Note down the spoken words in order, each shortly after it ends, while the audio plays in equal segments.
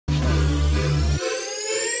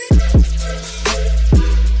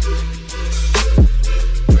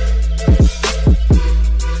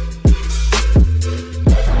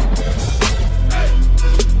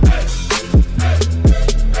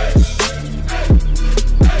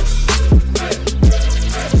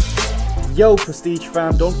Yo Prestige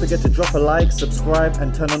fam, don't forget to drop a like, subscribe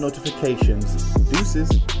and turn on notifications. Deuces.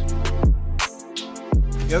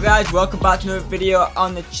 Yo guys, welcome back to another video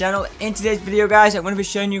on the channel. In today's video guys, I'm going to be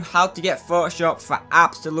showing you how to get Photoshop for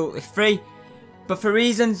absolutely free. But for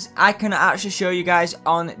reasons I cannot actually show you guys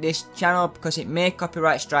on this channel because it may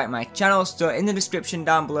copyright strike my channel. So in the description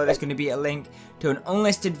down below there's going to be a link to an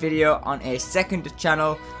unlisted video on a second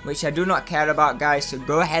channel which I do not care about guys. So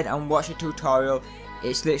go ahead and watch the tutorial.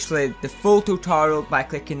 It's literally the full tutorial by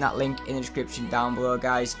clicking that link in the description down below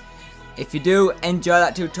guys. If you do enjoy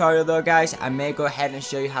that tutorial though guys, I may go ahead and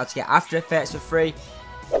show you how to get After Effects for free.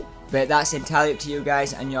 But that's entirely up to you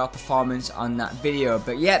guys and your performance on that video.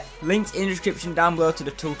 But yep, links in the description down below to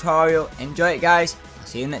the tutorial. Enjoy it guys. I'll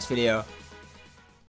see you in the next video.